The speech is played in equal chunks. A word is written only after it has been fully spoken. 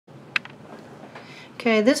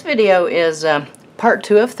Okay, this video is part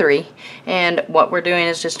 2 of 3, and what we're doing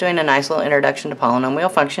is just doing a nice little introduction to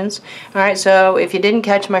polynomial functions. Alright, so if you didn't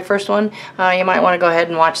catch my first one, you might want to go ahead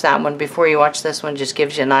and watch that one before you watch this one. Just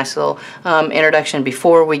gives you a nice little introduction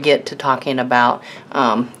before we get to talking about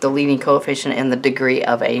the leading coefficient and the degree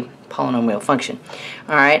of a polynomial function.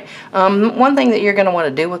 Alright, one thing that you're going to want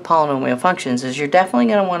to do with polynomial functions is you're definitely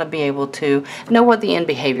going to want to be able to know what the end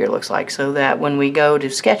behavior looks like, so that when we go to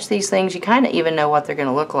sketch these things, you kind of even know what they're going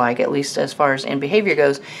to look like, at least as far as end behavior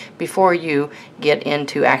goes, before you get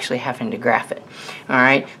into actually having to graph it.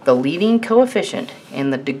 Alright, the leading coefficient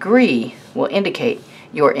and the degree will indicate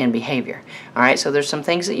your end behavior. Alright, so there's some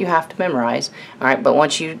things that you have to memorize. Alright, but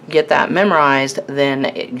once you get that memorized,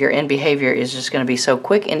 then your end behavior is just going to be so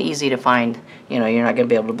quick and easy to find, you know, you're not going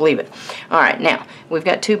to be able to believe it. Alright, now, we've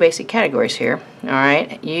got two basic categories here.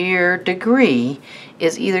 Alright, your degree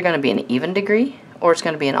is either going to be an even degree or it's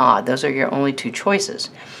going to be an odd. Those are your only two choices.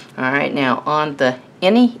 Alright, now on the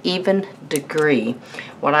any even degree,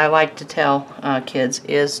 what I like to tell kids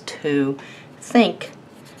is to think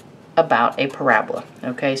about a parabola.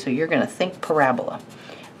 Okay, so you're going to think parabola.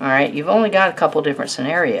 Alright, you've only got a couple different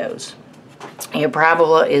scenarios. Your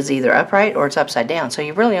parabola is either upright or it's upside down, so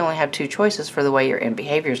you really only have two choices for the way your end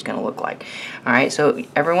behavior is going to look like. Alright, so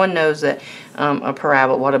everyone knows that a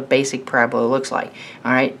parabola, what a basic parabola looks like.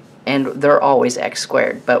 Alright, and they're always x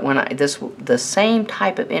squared, but when the same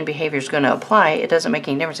type of end behavior is going to apply, it doesn't make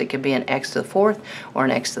any difference. It could be an x to the 4th or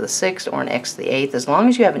an x to the 6th or an x to the 8th. As long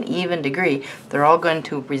as you have an even degree, they're all going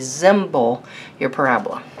to resemble your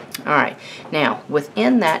parabola. Alright, now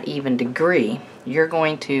within that even degree, you're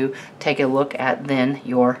going to take a look at then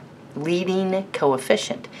your leading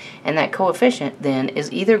coefficient, and that coefficient then is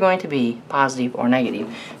either going to be positive or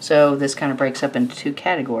negative. So this kind of breaks up into two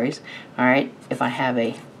categories. Alright, if I have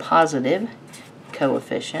a positive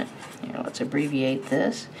coefficient, here, let's abbreviate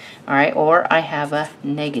this, alright, or I have a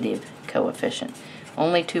negative coefficient.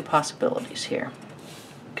 Only two possibilities here.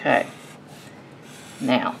 Okay,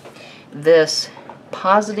 now this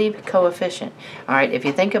positive coefficient, alright, if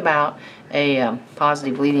you think about a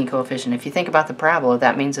positive leading coefficient, if you think about the parabola,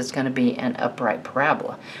 that means it's going to be an upright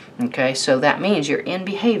parabola. Okay, so that means your end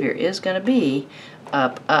behavior is going to be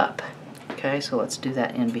up, up. Okay, so let's do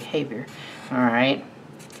that end behavior. Alright,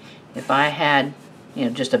 if I had, you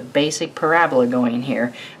know, just a basic parabola going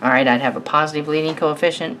here, alright, I'd have a positive leading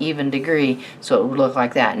coefficient, even degree, so it would look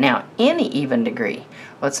like that. Now, any even degree,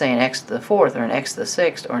 let's say an x to the 4th or an x to the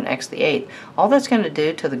 6th or an x to the 8th, all that's going to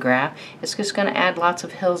do to the graph is just going to add lots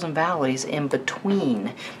of hills and valleys in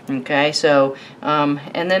between. Okay, so,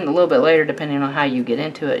 and then a little bit later, depending on how you get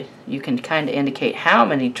into it, you can kind of indicate how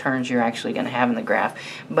many turns you're actually going to have in the graph.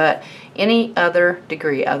 But any other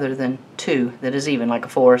degree other than 2 that is even, like a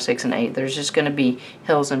 4, 6, and 8, there's just going to be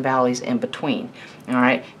hills and valleys in between.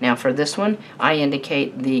 Alright, now for this one, I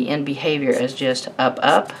indicate the end behavior as just up,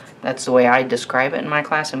 up. That's the way I describe it in my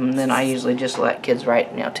class, and then I usually just let kids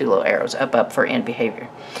write, you know, two little arrows, up, up, for end behavior.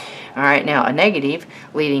 Alright, now a negative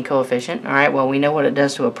leading coefficient, alright, well, we know what it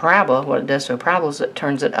does to a parabola. What it does to a parabola is it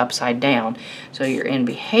turns it upside down. So your end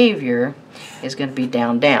behavior is going to be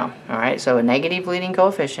down, down. Alright, so a negative leading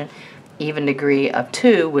coefficient, even degree of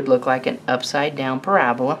 2 would look like an upside down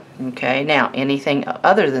parabola. Okay, now anything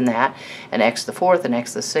other than that, an x to the 4th, an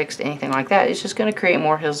x to the 6th, anything like that, it's just going to create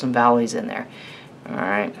more hills and valleys in there.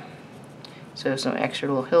 Alright, so some extra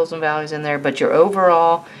little hills and valleys in there, but your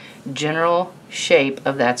overall general shape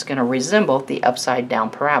of that's going to resemble the upside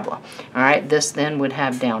down parabola. Alright, this then would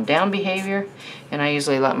have down, down behavior, and I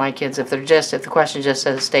usually let my kids, if the question just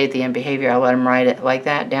says state the end behavior, I let them write it like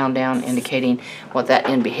that, down, down, indicating what that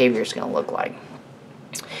end behavior is going to look like.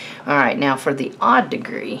 Alright, now for the odd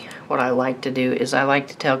degree, what I like to do is I like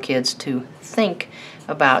to tell kids to think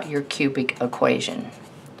about your cubic equation.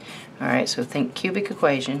 Alright, so think cubic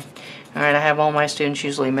equation. Alright, I have all my students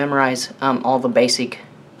usually memorize all the basic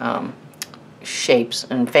shapes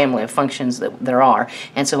and family of functions that there are,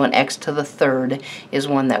 and so an x to the 3rd is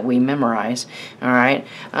one that we memorize. Alright,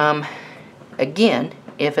 again,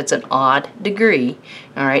 if it's an odd degree,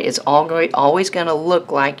 alright, it's always going to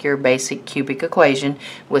look like your basic cubic equation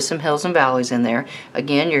with some hills and valleys in there.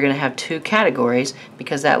 Again, you're going to have two categories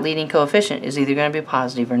because that leading coefficient is either going to be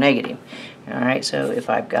positive or negative. Alright, so if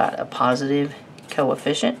I've got a positive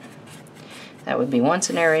coefficient, that would be one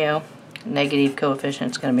scenario. Negative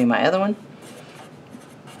coefficient is going to be my other one.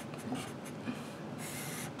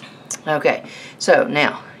 Okay, so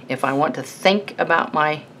now if I want to think about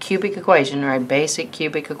my cubic equation, or a basic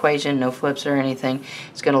cubic equation, no flips or anything,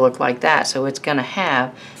 it's going to look like that. So it's going to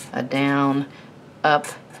have a down, up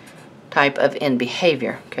type of end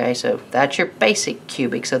behavior. Okay, so that's your basic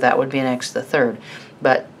cubic, so that would be an x to the 3rd.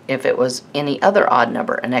 But if it was any other odd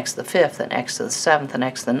number, an x to the 5th, an x to the 7th, an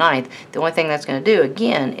x to the 9th, the only thing that's going to do,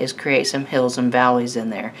 again, is create some hills and valleys in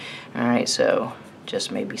there. Alright, so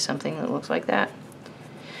just maybe something that looks like that.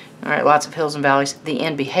 Alright, lots of hills and valleys. The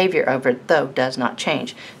end behavior of it, though, does not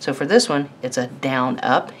change. So for this one, it's a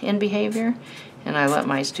down-up end behavior, and I let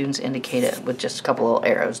my students indicate it with just a couple little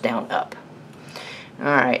arrows down-up.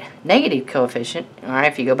 Alright, negative coefficient.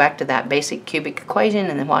 Alright, if you go back to that basic cubic equation,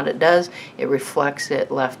 and then what it does, it reflects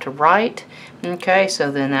it left to right. Okay,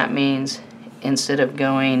 so then that means instead of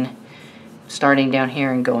starting down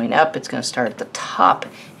here and going up, it's going to start at the top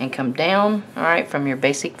and come down, alright, from your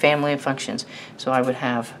basic family of functions. So I would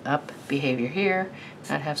have up behavior here,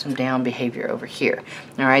 I'd have some down behavior over here.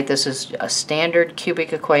 Alright, this is a standard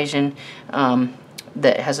cubic equation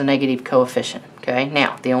that has a negative coefficient. Okay,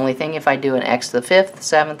 now the only thing, if I do an x to the 5th,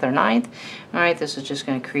 7th, or 9th, alright, this is just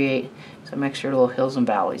going to create some extra little hills and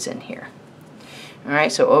valleys in here.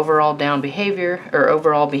 Alright, so overall down behavior, or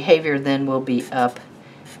overall behavior then will be up,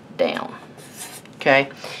 down.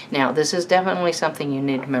 Okay, now this is definitely something you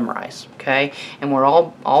need to memorize, okay, and we're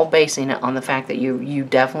all basing it on the fact that you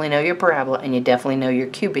definitely know your parabola and you definitely know your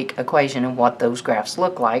cubic equation and what those graphs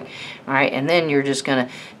look like, alright, and then you're just going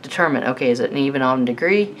to determine, okay, is it an even odd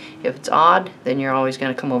degree? If it's odd, then you're always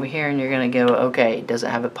going to come over here and you're going to go, okay, does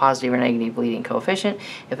it have a positive or negative leading coefficient?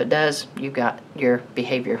 If it does, you've got your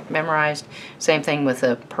behavior memorized. Same thing with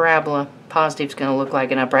a parabola. Positive is going to look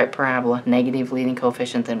like an upright parabola. Negative leading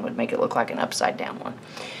coefficient then would make it look like an upside down one.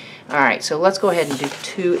 Alright, so let's go ahead and do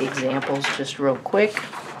 2 examples just real quick.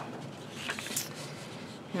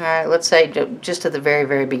 Alright, let's say just at the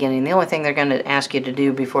very beginning, the only thing they're going to ask you to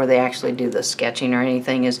do before they actually do the sketching or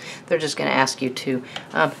anything is they're just going to ask you to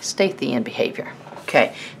state the end behavior.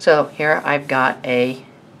 Okay, so here I've got a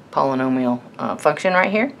polynomial function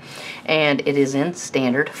right here, and it is in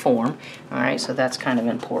standard form. Alright, so that's kind of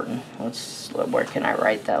important. Where can I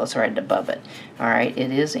write that? Let's write it above it. Alright,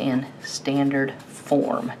 it is in standard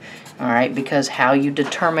form. Alright, because how you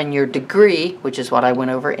determine your degree, which is what I went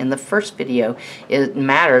over in the first video, it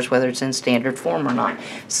matters whether it's in standard form or not.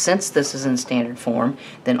 Since this is in standard form,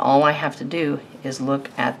 then all I have to do is look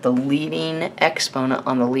at the leading exponent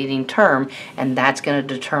on the leading term, and that's going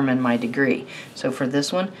to determine my degree. So for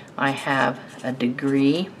this one, I have a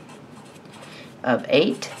degree of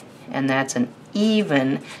 8, and that's an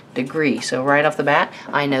even degree. So right off the bat,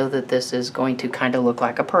 I know that this is going to kind of look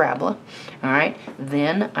like a parabola. Alright,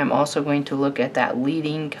 then I'm also going to look at that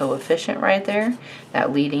leading coefficient right there.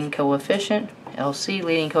 That leading coefficient, LC,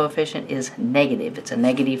 leading coefficient, is negative. It's a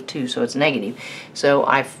 -2, so it's negative. So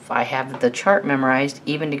I have the chart memorized.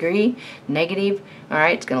 Even degree, negative.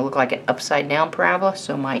 Alright, it's going to look like an upside down parabola,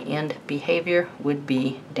 so my end behavior would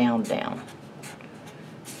be down, down.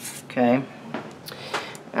 Okay.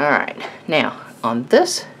 Alright, now on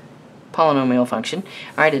this polynomial function,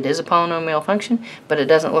 alright, it is a polynomial function, but it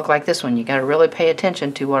doesn't look like this one. You got to really pay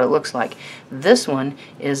attention to what it looks like. This one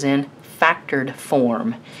is in factored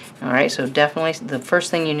form. Alright, so definitely the first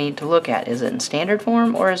thing you need to look at, is it in standard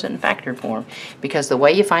form or is it in factored form? Because the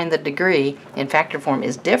way you find the degree in factored form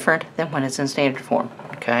is different than when it's in standard form.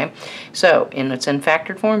 Okay, so it's in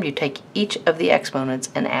factored form, you take each of the exponents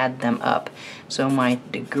and add them up. So my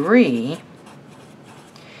degree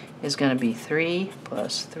is going to be 3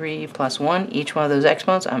 plus 1. Each one of those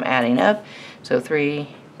exponents I'm adding up. So 3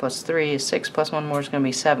 plus 3 is 6, plus 1 more is going to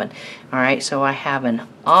be 7. Alright, so I have an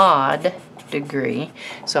odd degree.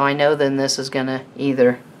 So I know then this is going to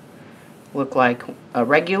either look like a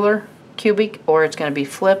regular cubic, or it's going to be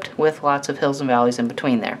flipped with lots of hills and valleys in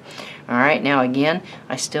between there. Alright, now again,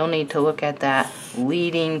 I still need to look at that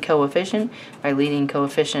leading coefficient. My leading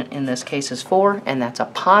coefficient in this case is 4, and that's a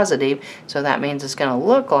positive, so that means it's going to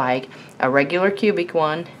look like a regular cubic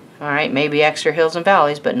one. Alright, maybe extra hills and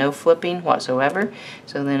valleys, but no flipping whatsoever.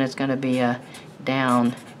 So then it's going to be a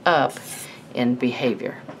down, up in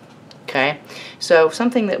behavior. Okay, so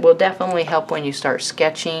something that will definitely help when you start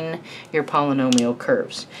sketching your polynomial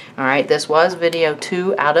curves. Alright, this was video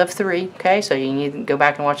 2 out of 3, okay, so you need to go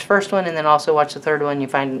back and watch the first one and then also watch the third one. You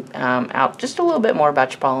find out just a little bit more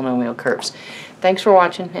about your polynomial curves. Thanks for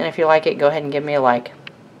watching, and if you like it, go ahead and give me a like.